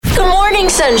Good morning,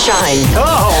 sunshine.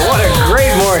 Oh, what a great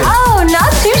morning. Oh,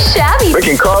 not too shabby. Rick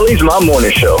and Carly's My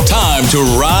Morning Show. Time to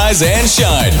rise and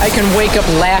shine. I can wake up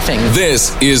laughing.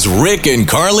 This is Rick and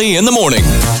Carly in the morning.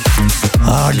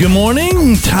 Good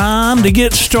morning. Time to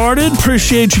get started.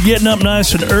 Appreciate you getting up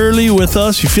nice and early with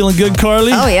us. You feeling good,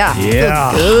 Carly? Oh, yeah.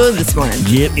 Yeah. Feel good this morning.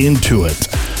 Get into it.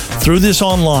 Through this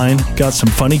online, got some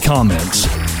funny comments.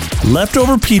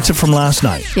 Leftover pizza from last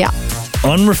night. Yeah.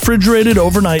 Unrefrigerated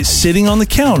overnight sitting on the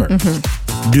counter.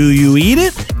 Mm-hmm. Do you eat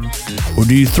it or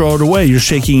do you throw it away? You're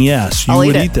shaking yes. You I'll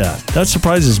would eat it. eat that. That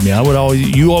surprises me.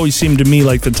 You always seem to me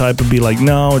like the type to be like,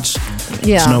 no, it's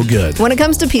no good. When it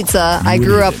comes to pizza, I would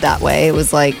grew eat up it. that way. It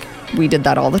was like we did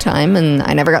that all the time, and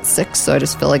I never got sick, so I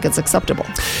just feel like it's acceptable.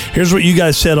 Here's what you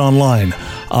guys said online.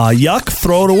 Yuck,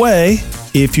 throw it away.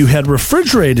 If you had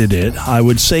refrigerated it, I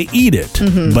would say eat it,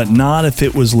 but not if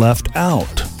it was left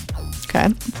out. Okay.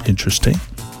 Interesting.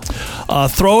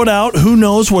 Throw it out. Who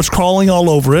knows what's crawling all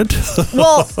over it?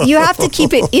 Well, you have to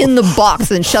keep it in the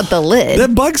box and shut the lid. The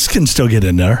bugs can still get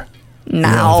in there. No.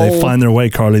 Yeah, they find their way,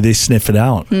 Carly. They sniff it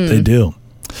out. They do.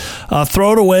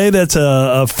 Throw it away. That's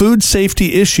a food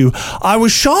safety issue. I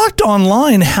was shocked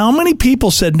online how many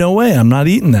people said, no way, I'm not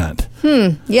eating that.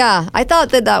 Yeah, I thought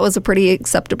that was a pretty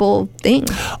acceptable thing.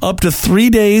 Up to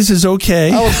 3 days is okay.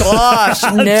 Oh, gosh.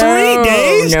 No. 3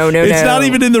 days? No. It's not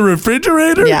even in the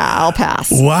refrigerator? Yeah, I'll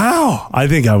pass. Wow. I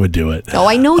think I would do it. Oh,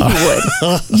 I know you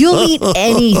would. You'll eat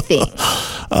anything.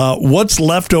 What's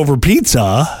leftover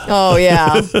pizza? Oh,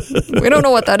 yeah. We don't know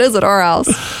what that is at our house.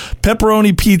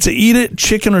 Pepperoni pizza, eat it.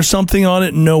 Chicken or something on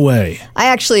it? No way. I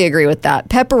actually agree with that.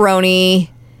 Pepperoni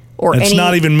or It's any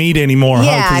not even meat anymore,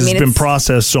 Yeah, huh? I Because mean, it's been it's-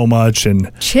 processed so much.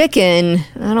 And chicken.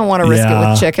 I don't want to risk it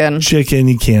with chicken. Chicken,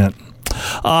 you can't.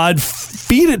 I'd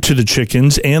feed it to the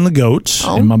chickens and the goats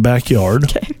Oh. in my backyard.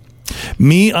 Okay.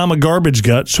 Me, I'm a garbage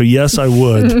gut, so yes, I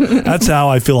would. That's how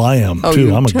I feel I am, Oh, too.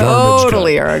 you I'm a garbage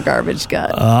totally gut. are a garbage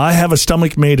gut. I have a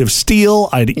stomach made of steel.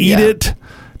 I'd eat Yeah. it.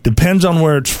 Depends on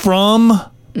where it's from.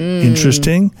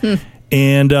 Interesting.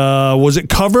 And was it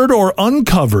covered or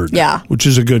uncovered? Yeah. Which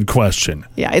is a good question.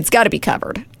 Yeah, it's got to be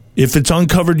covered. If it's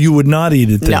uncovered, you would not eat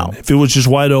it then. No. If it was just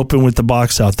wide open with the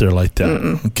box out there like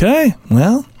that. Okay.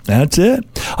 Well, that's it.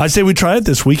 I say we try it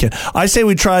this weekend. I say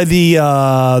we try the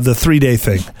 3-day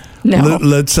thing. No.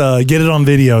 Let's get it on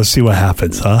video, see what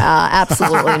happens, huh?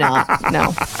 Absolutely not.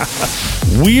 No.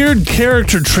 Weird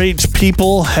character traits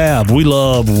people have. We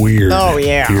love weird. Oh,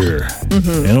 yeah. Here.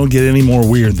 They don't get any more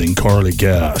weird than Carly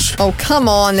Gass. Oh, come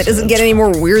on. That doesn't get any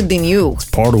more weird than you.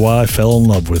 Part of why I fell in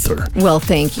love with her. Well,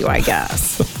 thank you, I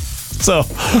guess. So,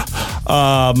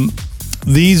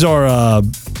 these are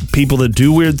people that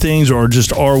do weird things or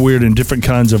just are weird in different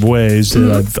kinds of ways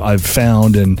that I've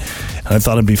found, and I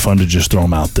thought it'd be fun to just throw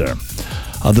them out there.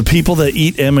 The people that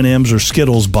eat M&Ms or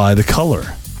Skittles by the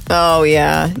color. Oh,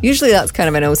 yeah. Usually that's kind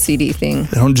of an OCD thing.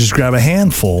 They don't just grab a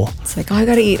handful. It's like, oh, I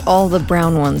got to eat all the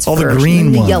brown ones All the first, green and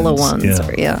then the ones. yellow ones.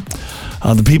 Yeah.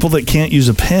 Or, The people that can't use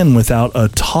a pen without a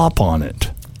top on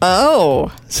it.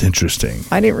 Oh, It's interesting.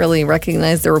 I didn't really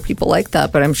recognize there were people like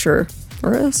that, but I'm sure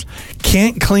there is.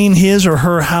 Can't clean his or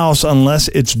her house unless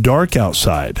it's dark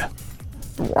outside.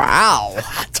 Wow.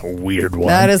 That's a weird one.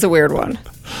 That is a weird one.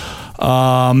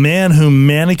 A man who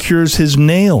manicures his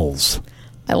nails.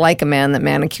 I like a man that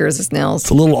manicures his nails. It's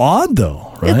a little odd,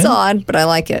 though, right? It's odd, but I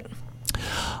like it.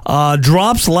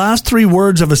 Drops last 3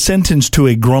 words of a sentence to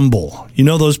a grumble. You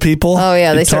know those people? Oh,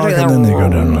 yeah, they start talk doing and then that. they go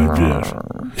down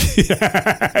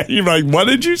like this. You're like, what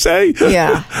did you say?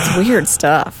 Yeah, it's weird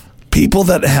stuff. People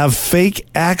that have fake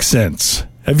accents.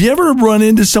 Have you ever run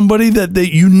into somebody that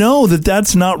you know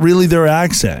that's not really their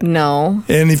accent? No.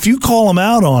 And if you call them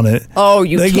out on it, Oh,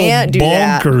 you they can't go do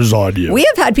that. bonkers on you. We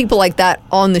have had people like that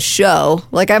on the show.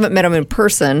 Like, I haven't met them in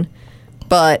person,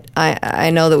 but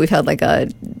I know that we've had like a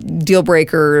deal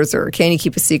breakers or can you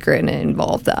keep a secret, and it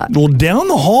involved that. Well, down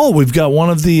the hall, we've got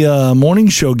one of the morning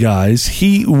show guys.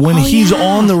 When he's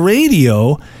on the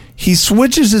radio, he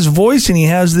switches his voice and he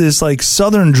has this like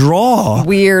southern drawl.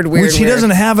 Weird. Which he doesn't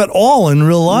have at all in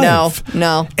real life.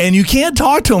 No. And you can't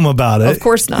talk to him about it. Of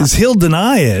course not. Because he'll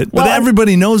deny it. But Well,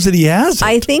 everybody knows that he has it.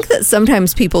 I think that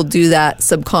sometimes people do that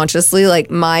subconsciously. Like,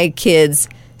 my kids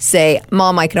say,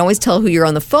 Mom, I can always tell who you're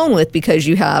on the phone with because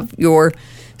you have your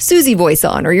Susie voice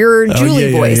on or your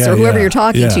Julie voice or whoever you're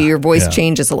talking to. Your voice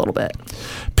changes a little bit.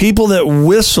 People that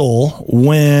whistle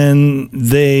when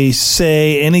they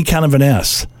say any kind of an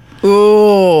S.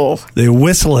 Ooh. They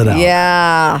whistle it out.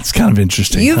 Yeah. It's kind of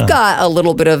interesting. You've got a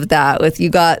little bit of that with, you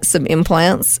got some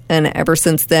implants, and ever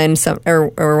since then,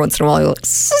 every once in a while, you're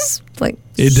like,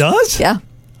 It does? yeah.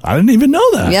 I didn't even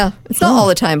know that. Yeah. It's not all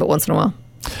the time, but once in a while.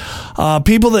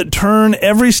 People that turn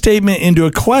every statement into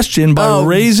a question by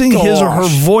raising his or her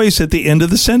voice at the end of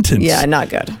the sentence. Yeah, not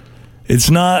good. It's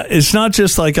not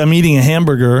just like I'm eating a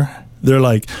hamburger. They're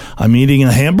like, I'm eating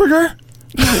a hamburger?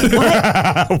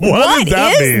 What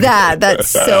is that? That's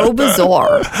so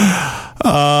bizarre.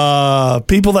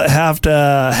 People that have to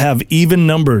have even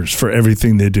numbers for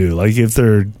everything they do. Like if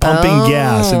they're pumping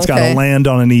gas, it's got to land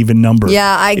on an even number.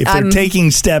 Yeah, if they're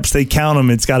taking steps, they count them.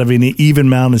 It's got to be an even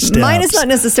amount of steps. Mine is not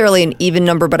necessarily an even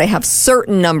number, but I have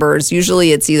certain numbers.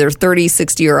 Usually it's either 30,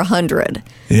 60, or 100.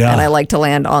 Yeah. And I like to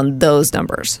land on those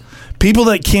numbers. People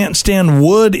that can't stand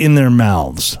wood in their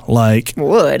mouths, like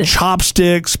wood,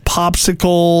 chopsticks,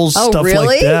 popsicles, stuff really?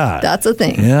 like that. That's a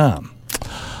thing. Yeah.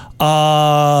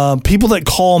 People that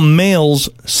call males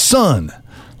son,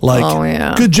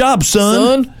 like, good job,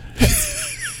 son.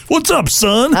 What's up,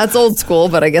 son? That's old school,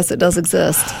 but I guess it does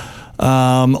exist.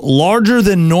 Larger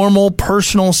than normal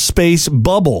personal space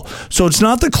bubble. So it's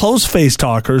not the close face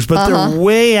talkers, but they're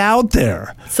way out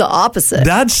there. It's the opposite.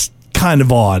 That's kind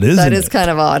of odd, isn't it? That is kind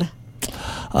of odd.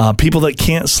 People that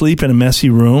can't sleep in a messy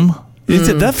room.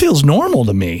 That feels normal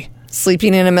to me.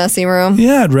 Sleeping in a messy room?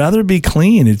 Yeah, I'd rather be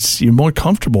clean. You're more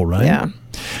comfortable, right? Yeah.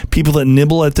 People that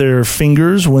nibble at their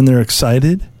fingers when they're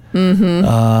excited.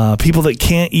 Mm-hmm. People that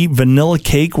can't eat vanilla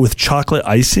cake with chocolate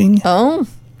icing. Oh.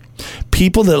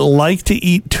 People that like to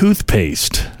eat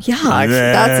toothpaste. Yeah,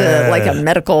 that's like a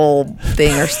medical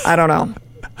thing, or I don't know.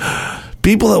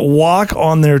 People that walk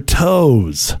on their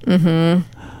toes. Mm-hmm.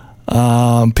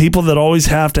 People that always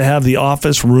have to have the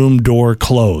office room door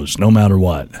closed, no matter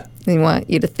what. They want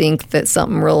you to think that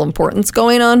something real important's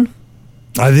going on.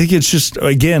 I think it's just,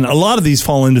 again, a lot of these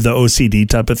fall into the OCD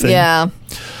type of thing. Yeah.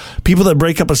 People that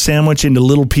break up a sandwich into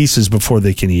little pieces before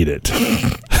they can eat it.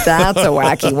 That's a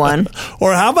wacky one.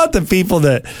 Or how about the people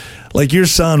that, like your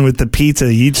son with the pizza,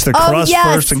 he eats the crust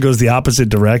first and goes the opposite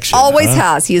direction. Always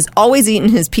has. He has always eaten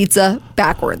his pizza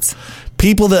backwards.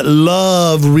 People that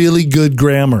love really good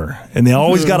grammar, and they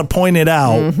always got to point it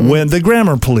out when the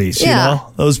grammar police, you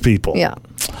know, those people. Yeah.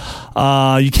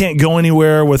 You can't go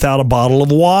anywhere without a bottle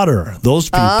of water. Those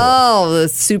people. Oh, the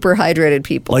super hydrated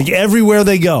people. Like everywhere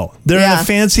they go. They're in a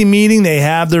fancy meeting, they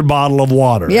have their bottle of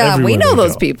water. Yeah, we know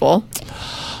those people.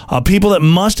 People that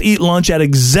must eat lunch at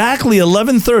exactly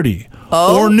 11:30.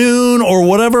 Or noon, or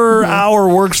whatever hour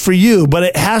works for you, but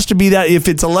it has to be that if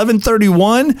it's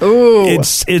 11:31,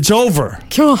 it's over.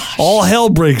 Gosh. All hell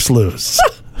breaks loose.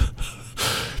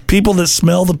 People that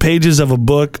smell the pages of a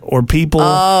book or people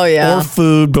or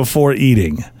food before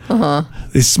eating.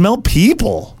 They smell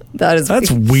people. That's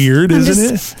weird,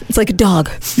 isn't it? It's like a dog,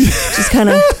 just kind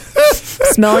of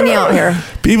smelling you out here.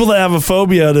 People that have a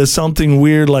phobia to something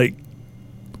weird like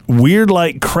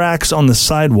cracks on the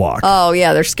sidewalk. Oh,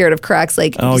 yeah. They're scared of cracks.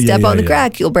 Like, if you step on the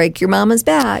crack, you'll break your mama's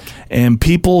back. And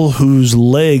people whose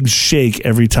legs shake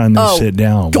every time they sit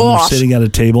down. When they're sitting at a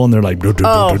table and they're like, who is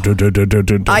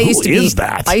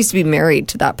that? I used to be married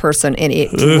to that person, and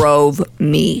it drove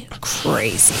me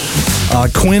crazy.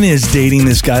 Quinn is dating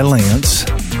this guy, Lance,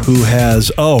 who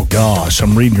has,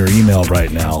 I'm reading your email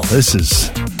right now. This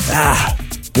is,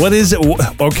 what is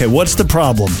it? Okay, what's the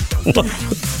problem?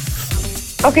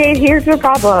 Okay, here's the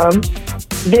problem.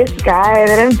 This guy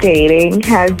that I'm dating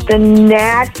has the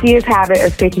nastiest habit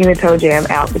of sticking the toe jam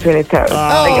out between his toes.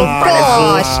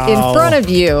 In front of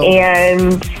you.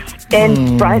 And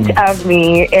in front of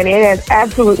me. And it has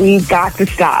absolutely got to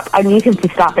stop. I need him to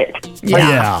stop it.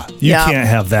 Yeah. You can't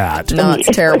have that. No, it's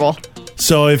terrible.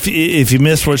 So if you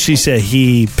missed what she said,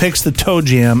 he picks the toe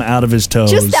jam out of his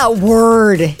toes. Just that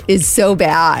word is so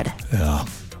bad. Yeah.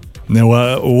 No,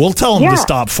 we'll tell him to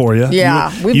stop for you.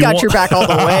 Yeah, we've got your back all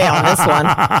the way on this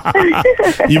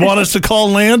one. You want us to call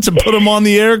Lance and put him on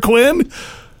the air, Quinn?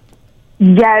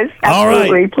 Yes,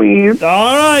 absolutely, please.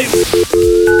 All right.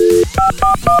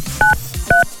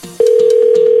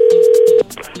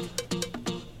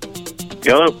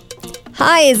 Hello.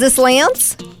 Hi, is this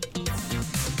Lance?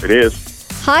 It is.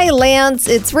 Hi, Lance.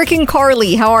 It's Rick and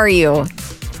Carly. How are you?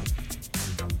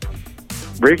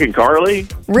 Rick and Carly?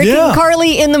 Rick and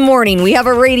Carly in the morning. We have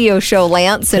a radio show,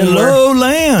 Lance. And hello,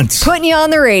 Lance. Putting you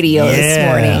on the radio this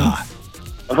morning.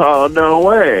 Oh, no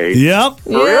way. Yep.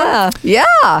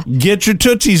 Yeah. Get your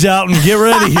tootsies out and get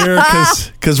ready here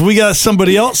because we got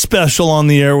somebody else special on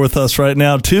the air with us right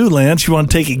now, too, Lance. You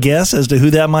want to take a guess as to who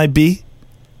that might be?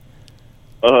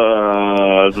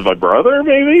 Is it my brother,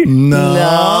 maybe?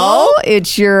 No,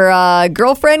 it's your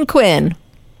girlfriend, Quinn.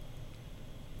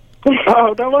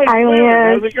 Oh, no way. Hi,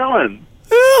 Lance. How's it going?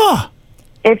 Yeah.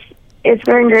 It's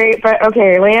going great, but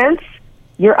okay, Lance,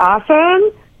 you're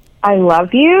awesome. I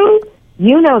love you.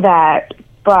 You know that,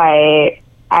 but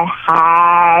I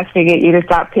have to get you to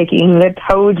stop picking the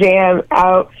toe jam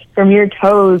out from your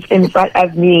toes in front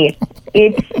of me.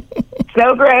 It's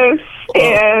so gross.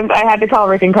 And I had to call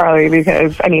Rick and Carly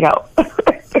because I need help.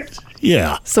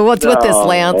 Yeah. So what's with this,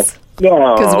 Lance?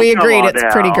 No, Because we come agreed on it's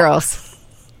now. pretty gross.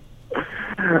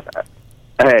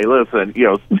 Hey, listen,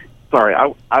 sorry,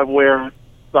 I wear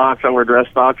socks, I wear dress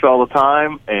socks all the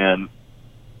time, and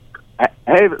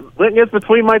hey, when it gets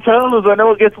between my toes, I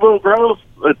know it gets a little gross,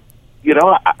 but,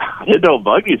 it don't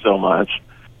bug you so much.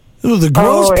 Ooh, the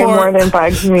gross It more part. than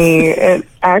bugs me. It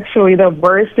actually, the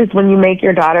worst is when you make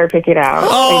your daughter pick it out.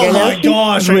 Oh, I know my she's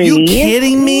gosh. Are 3. you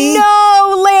kidding me?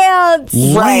 No, Lance.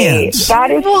 Right. Lance. That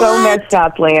is so What? messed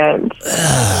up, Lance.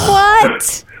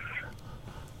 What?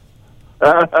 You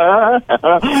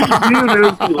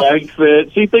know she likes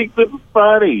it. She thinks it's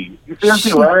funny. You see how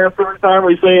she laughs every time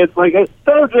we say it's like, it's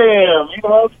toe jam.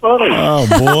 It's funny. Oh,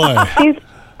 boy. She's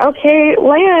okay,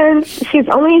 Lance. She's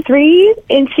only 3,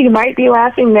 and she might be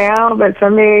laughing now, but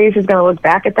someday she's going to look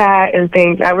back at that and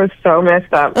think I was so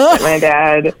messed up that my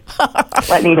dad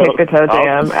let me pick the toe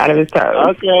jam out of his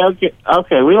toes.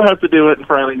 Okay. We don't have to do it in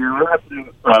front of you. We don't have to do it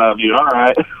in front of you. All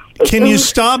right. Can you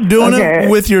stop doing Okay. it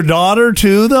with your daughter,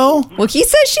 too, though? Well, he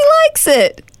says she likes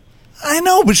it. I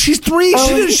know, but she's 3.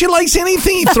 She likes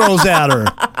anything he throws at her.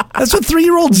 That's what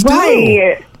 3-year-olds do.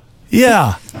 Right.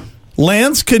 Yeah.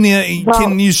 Lance, can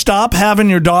you stop having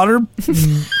your daughter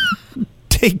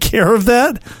take care of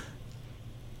that?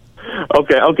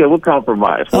 Okay, we'll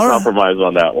compromise. We'll All right. compromise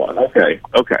on that one. Okay,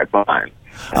 fine.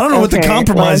 I don't know what the Okay,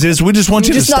 compromise is. We just want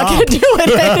you to Just not stop. going to do it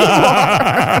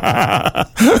anymore.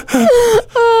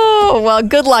 Oh, well,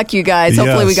 good luck, you guys.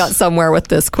 Hopefully we Yes. got somewhere with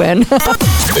this, Quinn.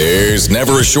 There's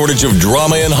never a shortage of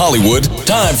drama in Hollywood.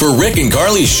 Time for Rick and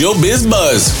Carly's Showbiz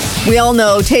Buzz. We all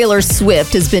know Taylor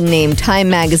Swift has been named Time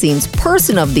Magazine's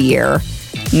Person of the Year.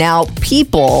 Now,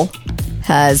 People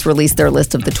has released their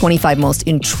list of the 25 most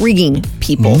intriguing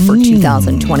people for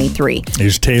 2023.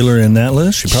 Is Taylor in that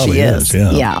list? She probably is.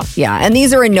 Yeah. Yeah. And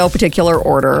these are in no particular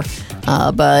order.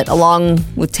 But along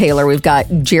with Taylor, we've got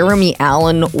Jeremy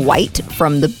Allen White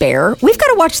from The Bear. We've got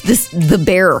to watch The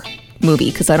Bear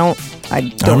movie because I don't I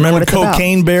know remember what it's about.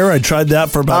 Cocaine Bear. I tried that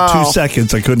for about 2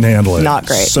 seconds. I couldn't handle it. Not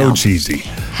great, So no. cheesy.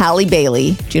 Halle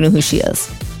Bailey. Do you know who she is?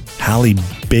 Halle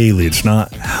Bailey. It's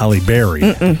not Halle Berry.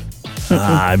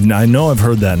 I know I've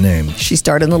heard that name. She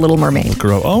starred in The Little Mermaid.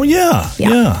 Girl. Oh, yeah.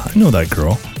 Yeah. I know that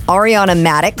girl. Ariana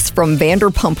Madix from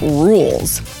Vanderpump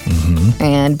Rules.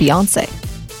 And Beyonce.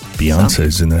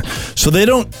 Beyonce's in there. So they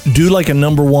don't do like a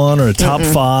number 1 or a top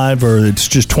 5, or it's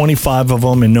just 25 of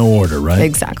them in no order, right?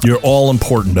 Exactly. You're all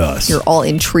important to us. You're all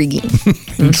intriguing.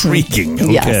 Intriguing.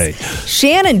 Okay. Yes.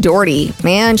 Shannon Doherty,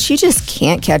 man, she just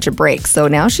can't catch a break. So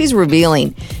now she's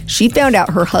revealing she found out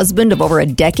her husband of over a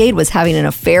decade was having an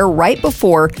affair right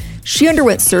before she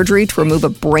underwent surgery to remove a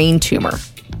brain tumor.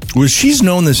 Well, she's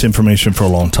known this information for a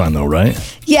long time, though, right?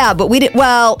 Yeah, but we didn't.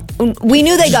 Well, we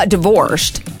knew they got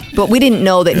divorced, but we didn't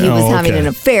know that he was having an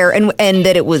affair and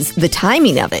that it was the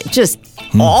timing of it just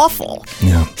awful.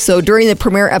 Yeah. So during the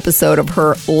premiere episode of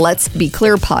her Let's Be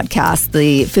Clear podcast,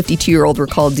 the 52-year-old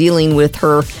recalled dealing with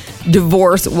her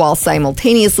divorce while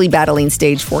simultaneously battling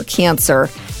stage 4 cancer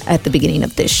at the beginning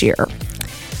of this year.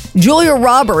 Julia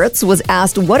Roberts was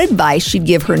asked what advice she'd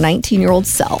give her 19-year-old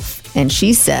self, and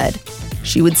she said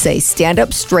she would say, stand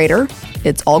up straighter,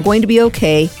 it's all going to be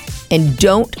okay, and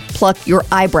don't pluck your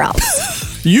eyebrows.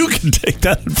 You can take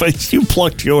that advice. You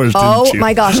plucked yours, didn't Oh you?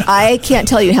 my gosh, I can't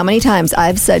tell you how many times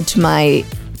I've said to my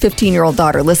 15-year-old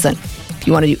daughter, listen, if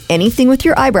you want to do anything with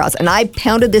your eyebrows, and I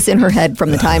pounded this in her head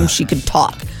from the time she could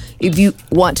talk. If you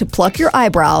want to pluck your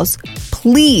eyebrows,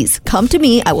 please come to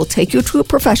me. I will take you to a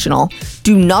professional.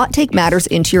 Do not take matters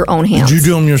into your own hands. Did you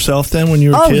do them yourself then when you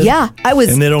were a Oh, kid? yeah.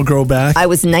 And they don't grow back? I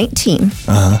was 19.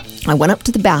 I went up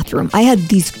to the bathroom. I had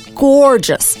these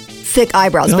gorgeous, thick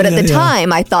eyebrows. Oh, but at yeah, the yeah.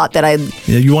 time, I thought that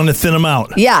Yeah, you want to thin them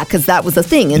out. yeah, because that was the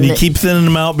thing. And you the- keep thinning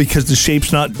them out because the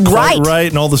shape's not quite Right. right,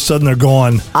 and all of a sudden they're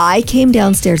gone. I came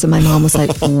downstairs and my mom was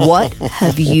like, what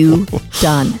have you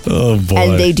done? Oh, boy.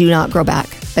 And they do not grow back.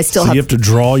 I still So have you have to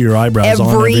draw your eyebrows on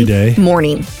every day?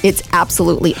 morning. It's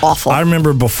absolutely awful. I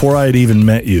remember before I had even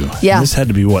met you. Yeah. This had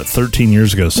to be, 13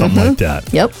 years ago, something like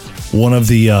that. Yep. One of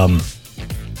the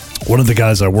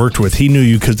guys I worked with, he knew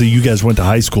you because you guys went to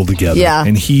high school together. Yeah.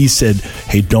 And he said,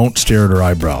 hey, don't stare at her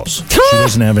eyebrows. She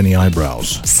doesn't have any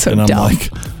eyebrows. So and I'm dumb. like,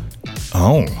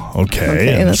 oh, okay.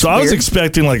 Okay, that's So I was weird.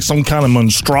 expecting like some kind of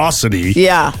monstrosity.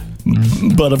 Yeah.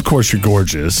 But of course, you're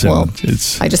gorgeous. Well, And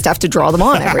it's. I just have to draw them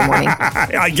on every morning.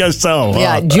 I guess so.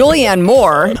 Yeah, Julianne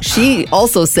Moore, she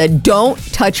also said, don't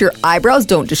touch your eyebrows.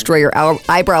 Don't destroy your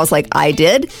eyebrows like I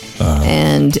did.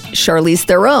 And Charlize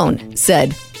Theron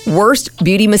said, worst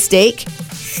beauty mistake,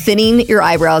 thinning your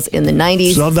eyebrows in the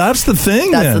 90s. So that's the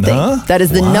thing That's then, the thing. huh? That is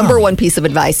the Wow. number one piece of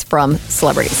advice from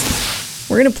celebrities.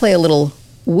 We're going to play a little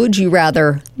Would You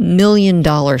Rather $1 Million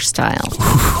style.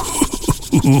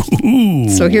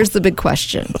 So here's the big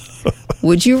question.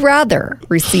 Would you rather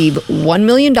receive $1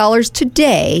 million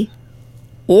today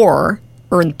or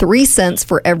earn 3 cents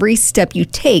for every step you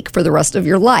take for the rest of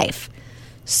your life?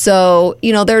 So,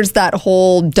 there's that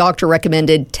whole doctor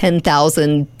recommended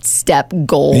 10,000 step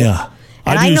goal. Yeah.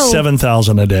 And I do know-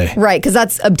 7,000 a day. Right, because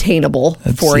that's obtainable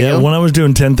for you. When I was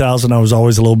doing 10,000, I was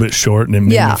always a little bit short, and it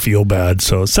made Yeah. me feel bad.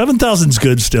 So 7,000's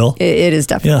good still. It is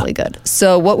definitely good.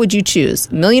 So what would you choose?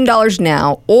 $1 million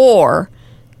now or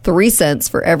 3 cents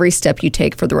for every step you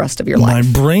take for the rest of your My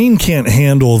life? brain can't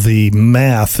handle the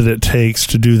math that it takes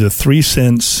to do the 3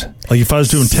 cents. Like if I was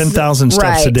doing 10,000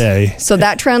 steps a Right. day. So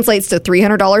that translates to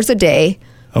 $300 a day,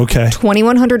 Okay.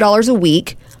 $2,100 a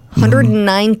week,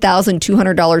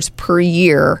 $109,200 per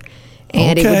year.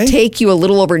 And it Okay. would take you a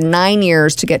little over 9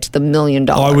 years to get to the $1 million.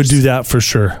 Oh, I would do that for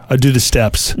sure. I'd do the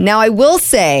steps. Now, I will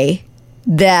say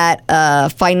that a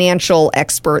financial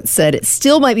expert said it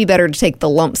still might be better to take the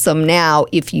lump sum now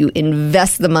if you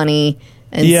invest the money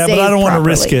and Yeah, save but I don't want to properly.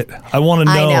 risk it. I want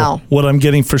to I know know. what I'm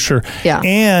getting for sure. Yeah.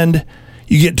 And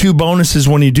you get 2 bonuses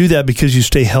when you do that because you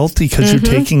stay healthy because you're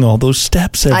taking all those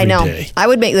steps every day. I know. I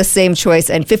would make the same choice,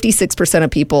 and 56%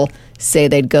 of people say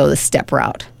they'd go the step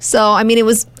route. So, I mean, it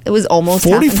was almost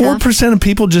half and half. 44% of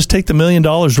people just take the $1 million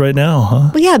right now, huh?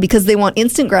 Well, yeah, because they want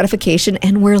instant gratification,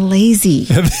 and we're lazy.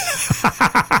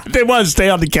 They want to stay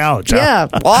on the couch. Yeah,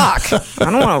 walk. I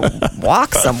don't want to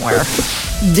walk somewhere.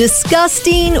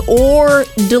 Disgusting or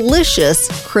delicious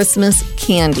Christmas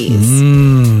candies.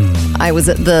 I was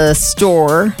at the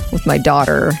store with my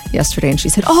daughter yesterday, and she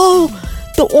said, "Oh,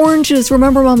 the oranges.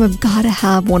 Remember, Mom, I've got to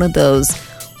have one of those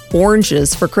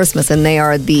oranges for Christmas." And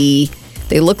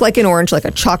they look like an orange, like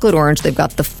a chocolate orange. They've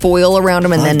got the foil around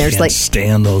them, and then there's like,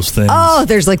 stand those things. oh,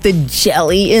 there's like the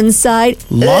jelly inside.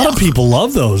 A lot of Ugh. people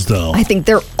love those, though. I think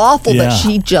they're awful, Yeah. but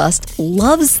she just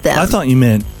loves them. I thought you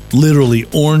meant literally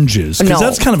oranges because No.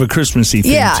 that's kind of a Christmassy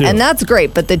thing, Yeah, too. and that's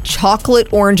great. But the chocolate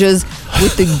oranges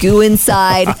with the goo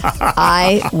inside,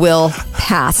 I will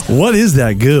pass. What is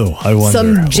that goo, I wonder?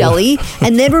 Some jelly.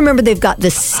 And then remember, they've got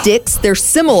the sticks. They're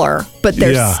similar, but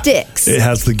they're Yeah. sticks. It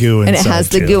has the goo inside, and it has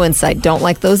the too. goo inside. Don't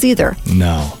like those either.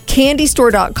 No.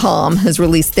 CandyStore.com has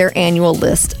released their annual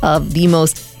list of the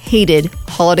most hated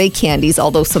holiday candies,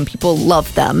 although some people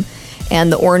love them. And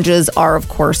the oranges are, of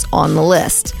course, on the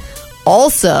list.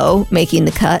 Also making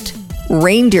the cut,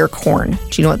 reindeer corn.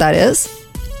 Do you know what that is?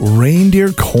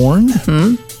 Reindeer corn?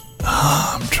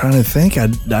 I'm trying to think. I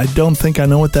don't think I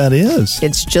know what that is.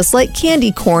 It's just like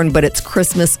candy corn, but it's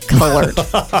Christmas colored.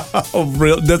 Oh,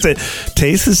 real? Does it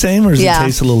taste the same or does Yeah. it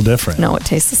taste a little different? No, it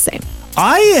tastes the same.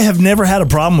 I have never had a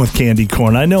problem with candy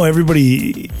corn. I know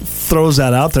everybody throws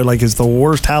that out there like it's the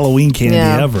worst Halloween candy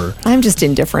ever. I'm just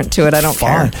indifferent to it. I don't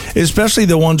Fine. care. Especially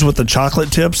the ones with the chocolate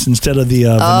tips instead of the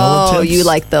vanilla tips. Oh, you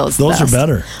like those? Those best. are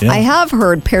better. Yeah. I have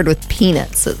heard paired with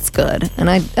peanuts, it's good, and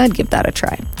I'd give that a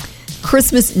try.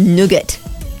 Christmas nougat.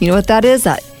 You know what that is?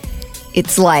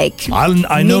 It's like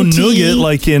I know minty. nougat,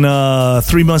 like in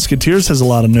Three Musketeers has a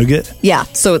lot of nougat. Yeah,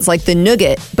 so it's like the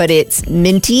nougat, but it's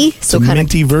minty. So a kind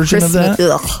minty of version of Christmas-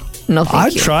 that? Ugh, no, thank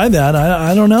I'd you. try that.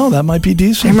 I don't know. That might be I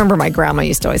decent. remember my grandma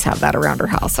used to always have that around her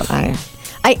house, and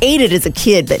I ate it as a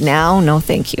kid, but now, no,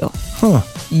 thank you. Huh.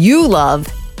 You love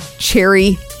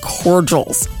cherry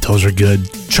cordials. Those are good.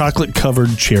 Chocolate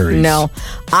covered cherries. No,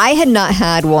 I had not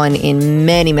had one in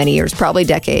many, many years, probably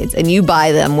decades. And you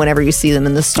buy them whenever you see them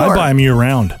in the store. I buy them year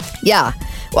round. Yeah.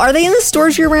 Well, are they in the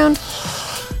stores year round?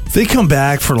 They come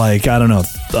back for like, I don't know,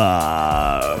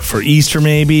 for Easter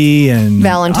maybe and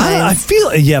Valentine's. I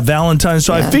feel Valentine's.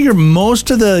 So Yeah. I figure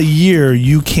most of the year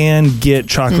you can get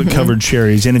chocolate covered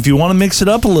cherries, and if you want to mix it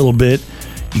up a little bit,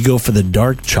 you go for the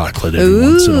dark chocolate every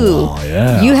once in a while.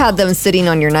 Yeah, You had them sitting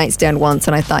on your nightstand once,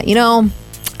 and I thought,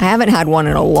 I haven't had one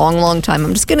in a long, long time.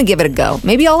 I'm just going to give it a go.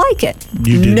 Maybe I'll like it.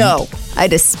 You didn't? No. I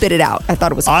had to spit it out. I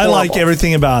thought it was I horrible. like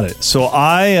everything about it. So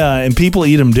and people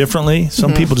eat them differently.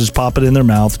 Some people just pop it in their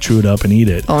mouth, chew it up, and eat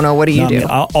it. Oh, no. What do you Not do? me.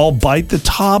 I'll bite the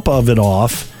top of it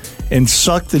off and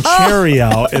suck the cherry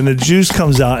out, and the juice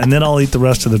comes out, and then I'll eat the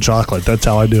rest of the chocolate. That's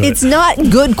how I do it. It's not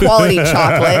good quality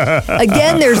chocolate.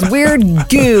 Again, there's weird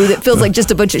goo that feels like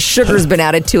just a bunch of sugar's been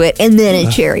added to it, and then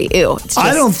a cherry. Ew. It's just,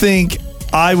 I don't think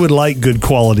I would like good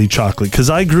quality chocolate because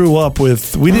I grew up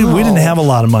with we didn't have a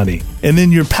lot of money, and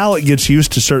then your palate gets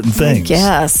used to certain things.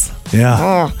 Yes.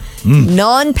 Yeah.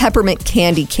 Non-peppermint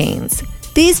candy canes.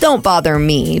 These don't bother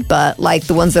me, but like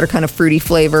the ones that are kind of fruity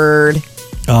flavored.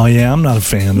 Oh yeah, I'm not a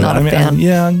fan. Not a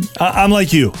fan. I'm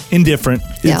like you, indifferent.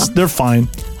 They're fine.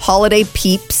 Holiday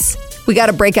Peeps. We got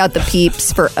to break out the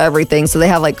Peeps for everything. So they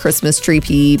have like Christmas tree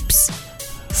Peeps,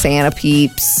 Santa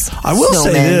Peeps. I will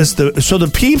say this: so the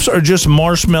Peeps are just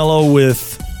marshmallow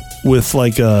with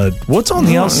like a what's on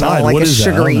the outside? Like what a is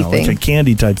sugary that? thing, like a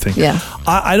candy type thing. Yeah.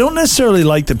 I don't necessarily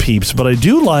like the Peeps, but I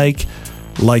do like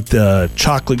the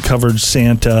chocolate covered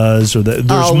Santas or there's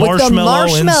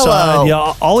marshmallow inside.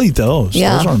 Yeah, I'll eat those.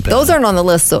 Yeah, those aren't on the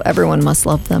list, so everyone must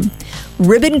love them.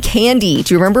 Ribbon candy.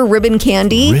 Do you remember ribbon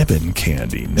candy? Ribbon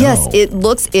candy. No.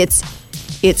 Yes,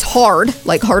 it's hard,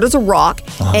 like hard as a rock,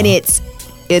 and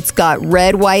it's got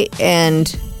red, white,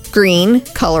 and green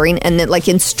coloring, and then like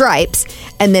in stripes,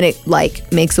 and then it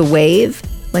like makes a wave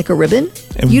like a ribbon.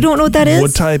 And you don't know what that is?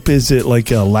 What type is it? Like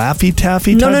a Laffy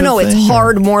Taffy type No. of thing, It's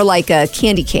hard, more like a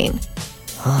candy cane.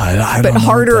 I but don't know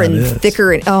harder what that and is.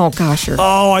 thicker. And, oh gosh.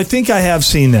 Oh, I think I have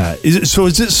seen that. Is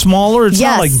it smaller? It's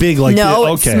not like big like no,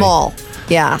 okay. It's small.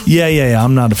 Yeah. Yeah.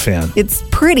 I'm not a fan. It's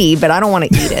pretty, but I don't want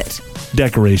to eat it.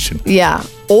 Decoration. Yeah.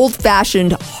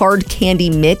 Old-fashioned hard candy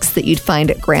mix that you'd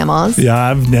find at Grandma's. Yeah,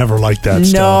 I've never liked that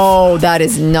stuff. No, that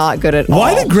is not good at all.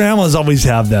 Why do grandmas always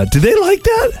have that? Do they like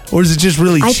that? Or is it just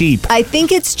really cheap? I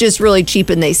think it's just really cheap,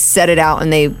 and they set it out,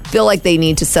 and they feel like they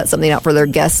need to set something out for their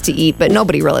guests to eat, but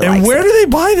nobody really likes it. And where do they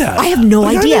buy that? I have no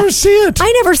idea. I never see it.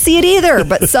 I never see it either,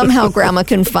 but somehow Grandma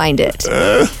can find it.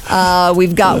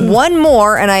 We've got one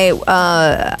more, and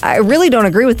I really don't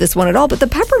agree with this one at all, but the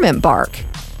peppermint bark.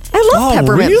 I love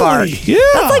peppermint bark. Yeah.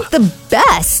 That's like the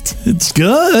best. It's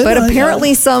good. But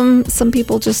apparently some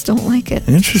people just don't like it.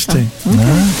 Interesting. So,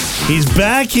 he's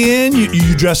back in.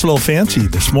 You dressed a little fancy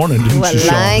this morning, didn't you,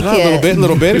 Sean? Like it. A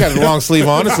little bit. I got a long sleeve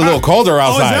on. It's a little colder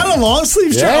outside. Oh, is that a long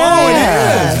sleeve shirt? Yeah.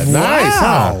 Oh, it is. Nice,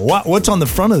 huh? Wow. What's on the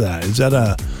front of that? Is that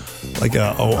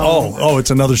it's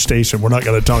another station. We're not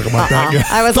going to talk about that.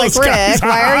 I was like, Rick,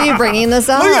 why are you bringing this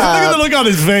up? Look at the look on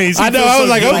his face. I know. I was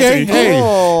like, okay, hey.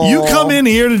 You come in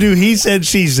here to do he said,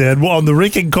 she said on the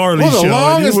Rick and Carly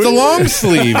show. It's the long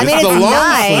sleeve. I mean, it's the long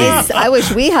nice. sleeve. I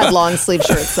wish we had long sleeve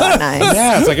shirts that nice.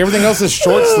 Yeah, it's like everything else is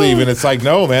short sleeve, and it's like,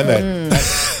 no, man,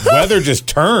 that weather just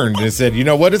turned and said, you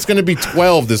know what? It's going to be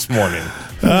 12 this morning.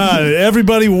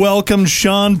 Everybody welcome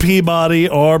Sean Peabody,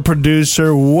 our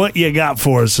producer. What you got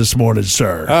for us this morning,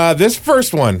 sir? This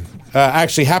first one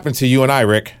actually happened to you and I,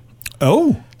 Rick.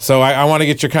 Oh. So I want to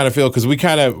get your kind of feel, because we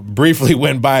kind of briefly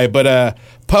went by it, but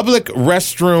public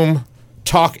restroom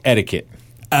talk etiquette.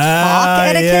 Talk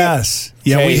etiquette? Yes.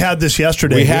 Yeah, Okay. we had this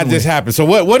yesterday. We had this happen. So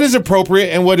what is appropriate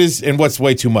and what's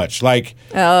way too much? Like,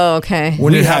 Oh, okay.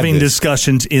 When you're We had having this.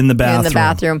 discussions in the bathroom. In the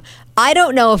bathroom. I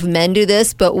don't know if men do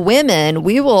this, but women,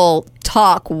 we will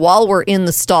talk while we're in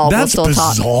the stall. That's we'll still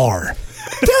talk. bizarre.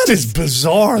 That is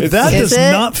bizarre. That Is does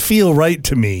it? not feel right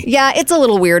to me. Yeah, it's a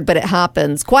little weird, but it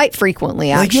happens quite frequently,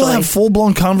 Like actually. you'll have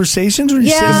full-blown conversations when you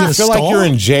Yeah. sit in does the it feel stall? like you're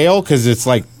in jail because it's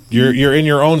like you're in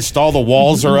your own stall, the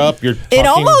walls are up, you're talking. It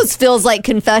almost feels like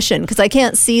confession because I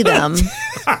can't see them,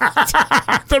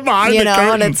 They're behind the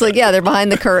curtain. and it's like, yeah, they're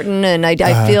behind the curtain, and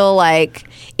I feel like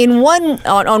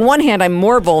on one hand I'm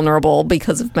more vulnerable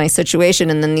because of my situation,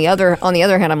 and then on the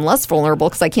other hand I'm less vulnerable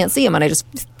because I can't see them, and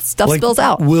stuff Like, spills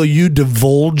out. Will you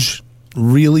divulge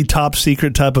really top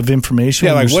secret type of information?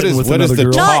 Yeah, when like you're what sitting is with what is another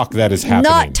the girl? talk that is happening?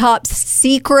 Not top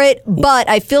secret, but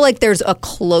I feel like there's a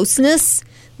closeness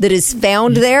that is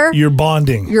found there. You're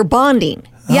bonding. You're bonding.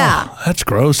 Yeah. Oh, that's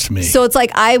gross to me. So it's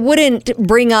like I wouldn't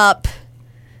bring up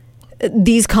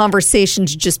these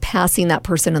conversations just passing that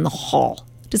person in the hall.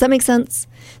 Does that make sense?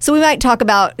 So we might talk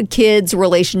about kids,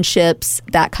 relationships,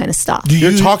 that kind of stuff.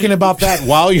 You're talking about that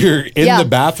while you're in Yeah. the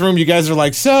bathroom. You guys are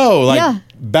like, Yeah.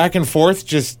 back and forth.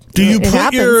 Just Do you It put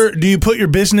happens. your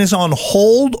business on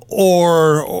hold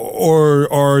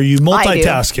or are you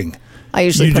multitasking? I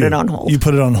usually You put do. it on hold. You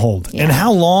put it on hold. Yeah. And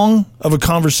how long of a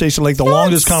conversation, like the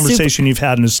longest super- conversation you've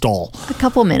had in a stall? A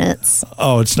couple minutes.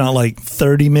 Oh, it's not like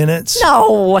 30 minutes?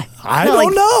 No. I not don't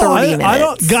like know. 30 I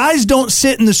don't. minutes. Guys don't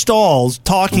sit in the stalls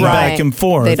talking Right. back and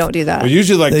forth. They don't do that. well,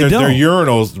 usually like They they're don't.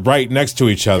 urinals right next to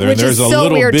each other, Which and there's is a so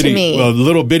little weird to bitty me. a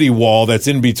little bitty wall that's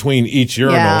in between each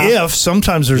urinal. Yeah. If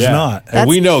sometimes there's Yeah. not. And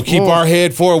we know. Keep our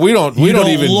head forward. We don't You don't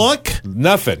even look?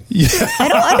 nothing. I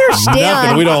don't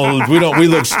understand. Nothing. We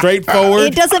look straight forward. forward.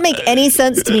 It doesn't make any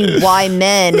sense to me why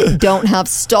men don't have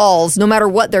stalls no matter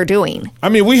what they're doing. I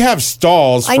mean, we have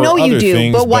stalls for I know you other do,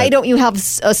 things, but why don't you have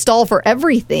a stall for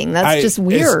everything? That's just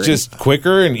weird. It's just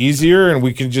quicker and easier, and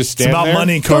we can just It's stand about there.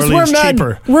 money, Carly. we're It's men.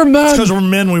 cheaper. We're men. It's because we're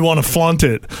men. We want to flaunt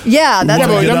it. Yeah, that's Yeah,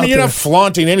 but, Get I out mean, you're there. not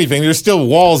flaunting anything. There's still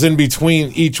walls in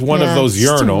between each one of those it's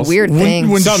just a urinals. weird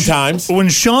thing. Sometimes. When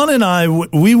Sean and I,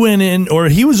 we went in, or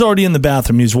he was already in the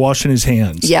bathroom. He was washing his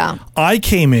hands. Yeah. I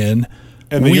came in.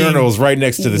 And the urinal was right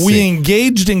next to the We sink.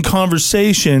 engaged in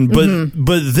conversation, but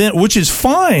then, which is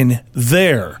fine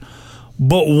there.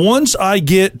 But once I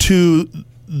get to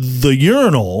the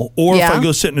urinal, or if Yeah. I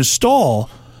go sit in a stall,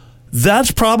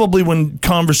 that's probably when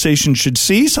conversation should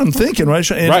cease. I'm thinking, right?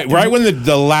 And, Right when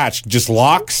the latch just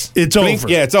locks. It's blink, over.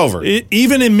 Yeah, it's over.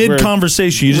 Even in mid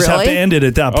conversation, you just have to Really? end it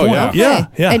at that Oh, point. yeah. Yeah, Okay.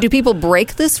 yeah. And do people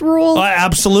break this rule?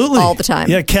 Absolutely. All the time.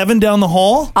 Yeah, Kevin down the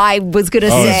hall. I was going to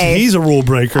say. He's a rule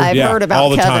breaker. I've Yeah, heard about all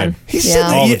the Kevin. time. He's,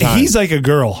 Yeah. All the time. he's like a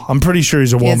girl. I'm pretty sure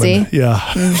he's a woman. he? Yeah.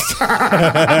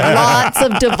 Lots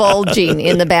of divulging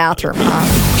in the bathroom.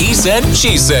 Huh? He said,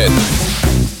 she said.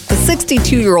 A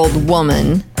 62-year-old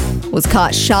woman was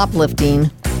caught shoplifting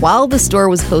while the store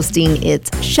was hosting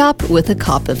its Shop with a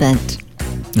Cop event.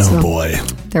 Oh, boy.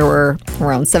 There were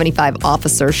around 75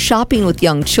 officers shopping with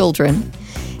young children,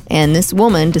 and this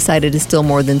woman decided to steal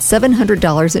more than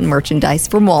 $700 in merchandise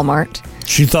from Walmart.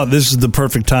 She thought this is the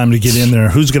perfect time to get in there.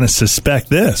 Who's going to suspect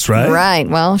this, right? Right.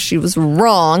 Well, she was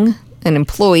wrong. An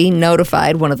employee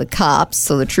notified one of the cops,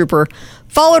 so the trooper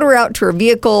followed her out to her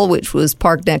vehicle, which was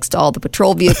parked next to all the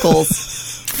patrol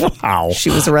vehicles. Wow.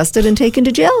 She was arrested and taken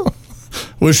to jail.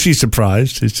 Was she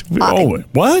surprised?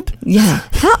 What? Yeah.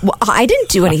 Well, I didn't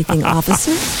do anything,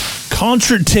 officer.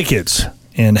 Concert tickets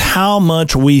and how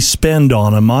much we spend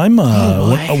on them.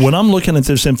 When I'm looking at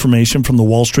this information from the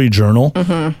Wall Street Journal,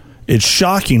 it's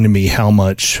shocking to me how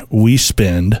much we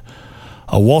spend.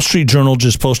 A Wall Street Journal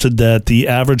just posted that the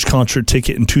average concert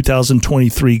ticket in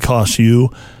 2023 costs you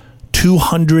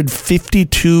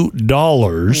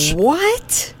 $252.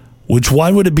 What? Which,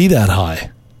 why would it be that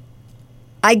high?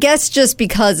 I guess just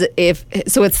because it's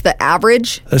the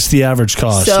average. That's the average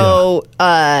cost. So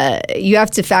you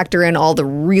have to factor in all the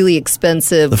really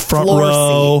expensive The front floor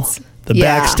row, seats. the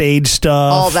Yeah, backstage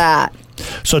stuff. all that.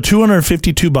 So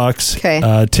 $252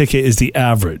 Okay. ticket is the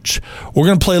average. We're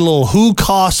going to play a little who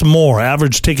costs more,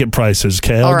 average ticket prices,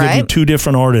 okay? I'll All give you right. two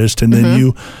different artists, and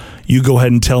then you go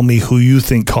ahead and tell me who you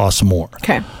think costs more.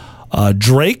 Okay.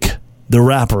 Drake, the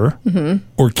rapper,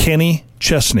 or Kenny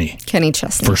Chesney? Kenny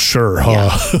Chesney. For sure, huh?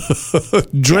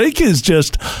 Drake is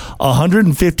just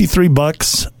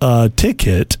 $153 a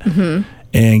ticket.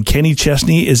 And Kenny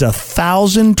Chesney is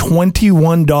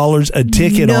 $1,021 a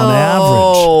ticket on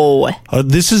average.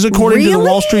 This is according to the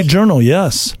Wall Street Journal,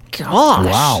 yes. Gosh.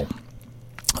 Wow.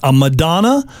 A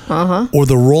Madonna or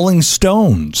the Rolling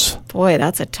Stones? Boy,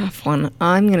 that's a tough one.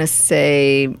 I'm going to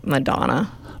say Madonna.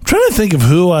 I'm trying to think of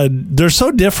they're so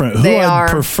different. Who They I'd are.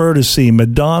 prefer to see.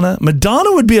 Madonna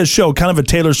would be a show, kind of a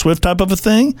Taylor Swift type of a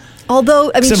thing.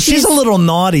 Although, I mean, Except she's a little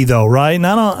naughty though, right? And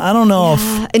I don't know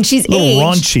if and she's a little aged.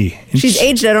 raunchy. And She's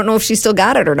aged. I don't know if she still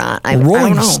got it or not. I don't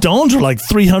Rolling know. Stones are like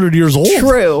 300 years old.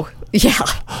 True. Yeah.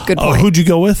 Good Oh, point. who'd you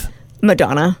go with?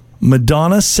 Madonna.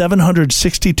 Madonna,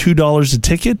 $762 a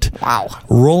ticket. Wow.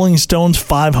 Rolling Stones,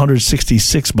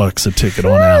 $566 a ticket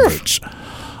on average.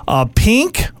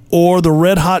 Pink or the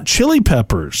Red Hot Chili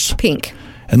Peppers? Pink.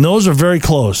 And those are very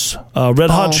close.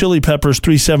 Red Hot Chili Peppers,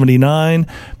 $379.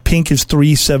 Pink is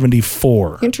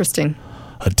 $374 Interesting.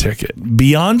 a ticket.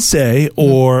 Beyonce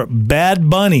or Bad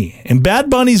Bunny? And Bad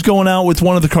Bunny's going out with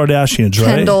one of the Kardashians,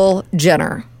 right? Kendall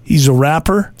Jenner. He's a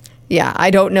rapper. Yeah,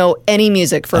 I don't know any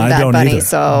music from I Bad don't Bunny, either.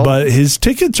 so But his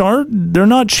tickets they're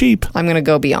not cheap. I'm going to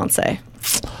go Beyonce.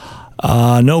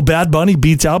 No, Bad Bunny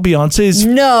beats out Beyonce's.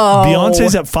 No.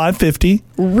 Beyonce's at $550.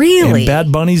 Really? And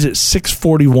Bad Bunny's at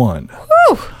 $641.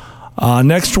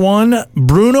 Next one,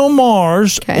 Bruno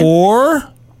Mars Okay. or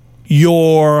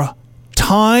your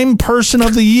Time Person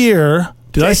of the Year.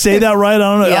 Did I say that right? I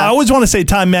don't know. Yeah. I always want to say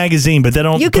Time Magazine, but they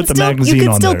don't put the magazine you on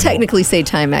can still there. technically say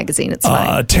Time Magazine. It's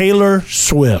fine. Taylor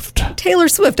Swift. Taylor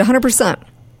Swift, 100%.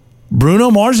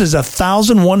 Bruno Mars is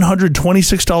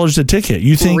 $1,126 a ticket.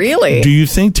 You think? Really? Do you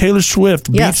think Taylor Swift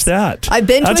Yes. beats that? I've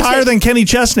been to That's a higher than Kenny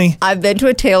Chesney. I've been to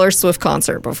a Taylor Swift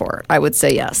concert before. I would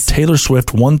say yes. Taylor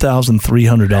Swift,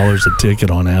 $1,300 a ticket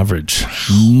on average.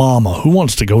 Mama, who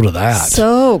wants to go to that?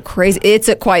 So crazy. It's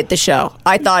quite the show.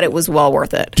 I thought it was well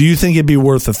worth it. Do you think it'd be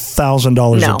worth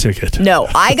 $1,000 No. a ticket? No,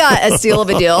 I got a steal of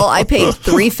a deal. I paid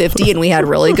 $350 and we had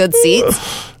really good seats.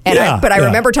 And Yeah, I yeah.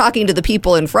 remember talking to the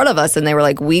people in front of us, and they were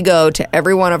like, "We go to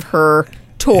every one of her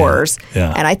tours.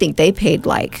 Yeah. And I think they paid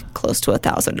like close to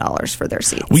 $1,000 for their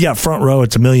seats. We got front row.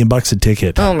 It's $1 million a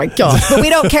ticket. Oh my God. But we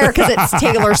don't care because it's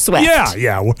Taylor Swift.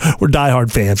 Yeah. We're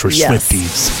diehard fans. We're Yes.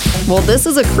 Swifties. Well, this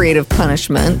is a creative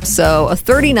punishment. So, a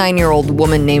 39-year-old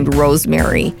woman named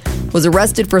Rosemary was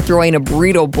arrested for throwing a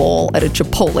burrito bowl at a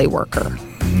Chipotle worker.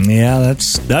 Yeah,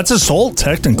 that's assault,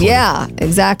 technically. Yeah,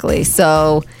 exactly.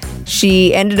 So,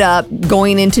 she ended up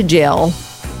going into jail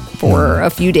for a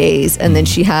few days, and then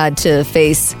she had to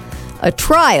face a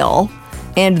trial,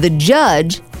 and the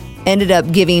judge ended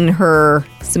up giving her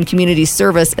some community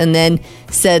service and then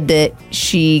said that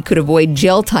she could avoid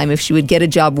jail time if she would get a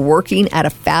job working at a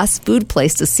fast food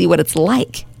place to see what it's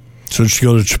like. So did she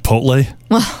go to Chipotle?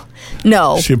 Well,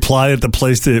 no. She applied at the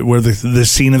place where the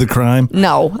scene of the crime?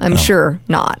 No, I'm sure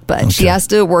not. But she has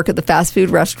to work at the fast food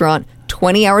restaurant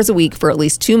 20 hours a week for at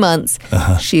least 2 months.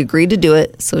 She agreed to do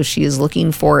it, so she is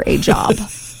looking for a job.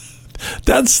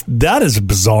 That is a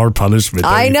bizarre punishment.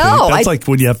 I know. That's like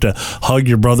when you have to hug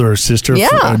your brother or sister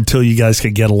until you guys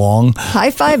can get along. High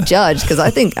five, Judge, because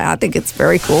I think it's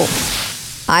very cool.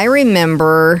 I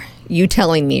remember you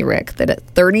telling me, Rick, that at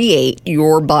 38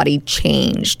 your body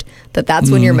changed.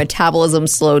 That's when your metabolism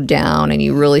slowed down and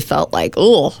you really felt like,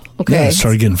 oh, okay. Yeah, I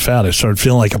started getting fat. I started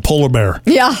feeling like a polar bear.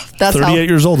 Yeah, that's 38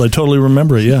 years old. I totally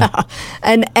remember it. Yeah.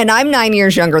 And I'm 9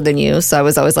 years younger than you, so I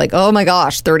was always like, oh my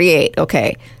gosh, 38.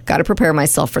 Okay, got to prepare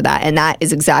myself for that. And that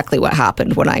is exactly what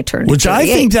happened when I turned 38. I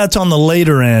think that's on the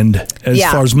later end. As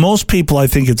far as most people, I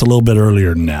think it's a little bit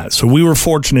earlier than that. So we were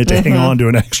fortunate to hang on to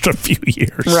an extra few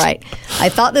years. Right. I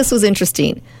thought this was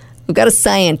interesting. We've got a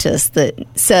scientist that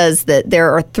says that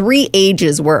there are 3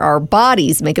 ages where our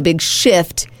bodies make a big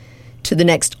shift to the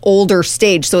next older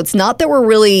stage. So it's not that we're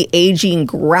really aging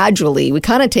gradually. We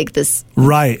kind of take this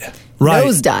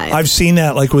nosedive. I've seen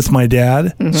that like with my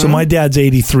dad. So my dad's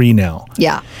 83 now.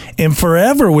 Yeah. And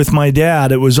forever with my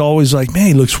dad, it was always like, man,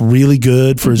 he looks really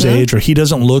good for his age, or he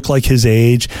doesn't look like his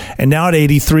age. And now at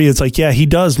 83, it's like, yeah, he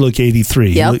does look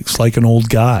 83. Yep. He looks like an old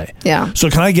guy. Yeah. So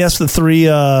can I guess the 3?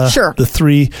 Sure. The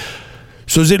 3.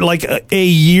 So is it like a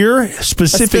year,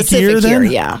 specific year then?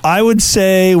 Year, yeah. I would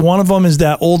say one of them is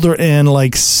that older end,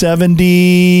 like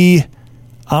 70.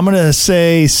 I'm going to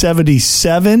say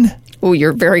 77. Oh,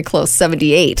 you're very close.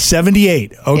 78.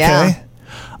 78. Okay.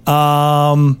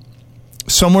 Yeah.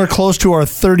 Somewhere close to our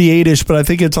 38-ish, but I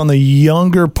think it's on the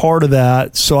younger part of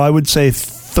that. So I would say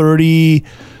 30,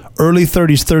 early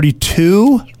 30s,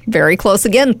 32. Very close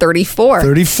again. 34.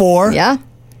 34. Yeah.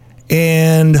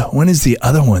 And when is the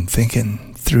other one?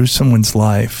 Thinking through someone's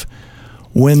life.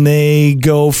 When they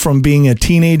go from being a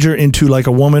teenager into like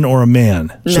a woman or a man.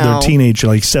 So they're a teenager,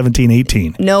 like 17,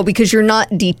 18. No, because you're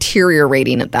not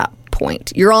deteriorating at that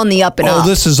point. You're on the up and up. Oh,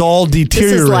 this is all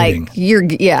deteriorating. This is like, you're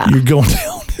going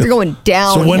down. You're going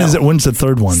down. So when is it? When's the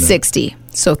third one then? 60.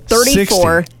 So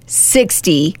 34,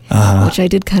 60, which I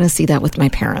did kind of see that with my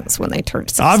parents when they turned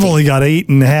 60. I've only got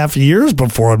 8.5 years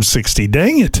before I'm 60.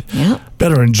 Dang it. Yeah.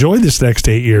 Better enjoy this next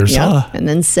 8 years, huh? And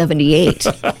then 78.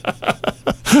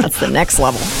 That's the next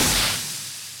level.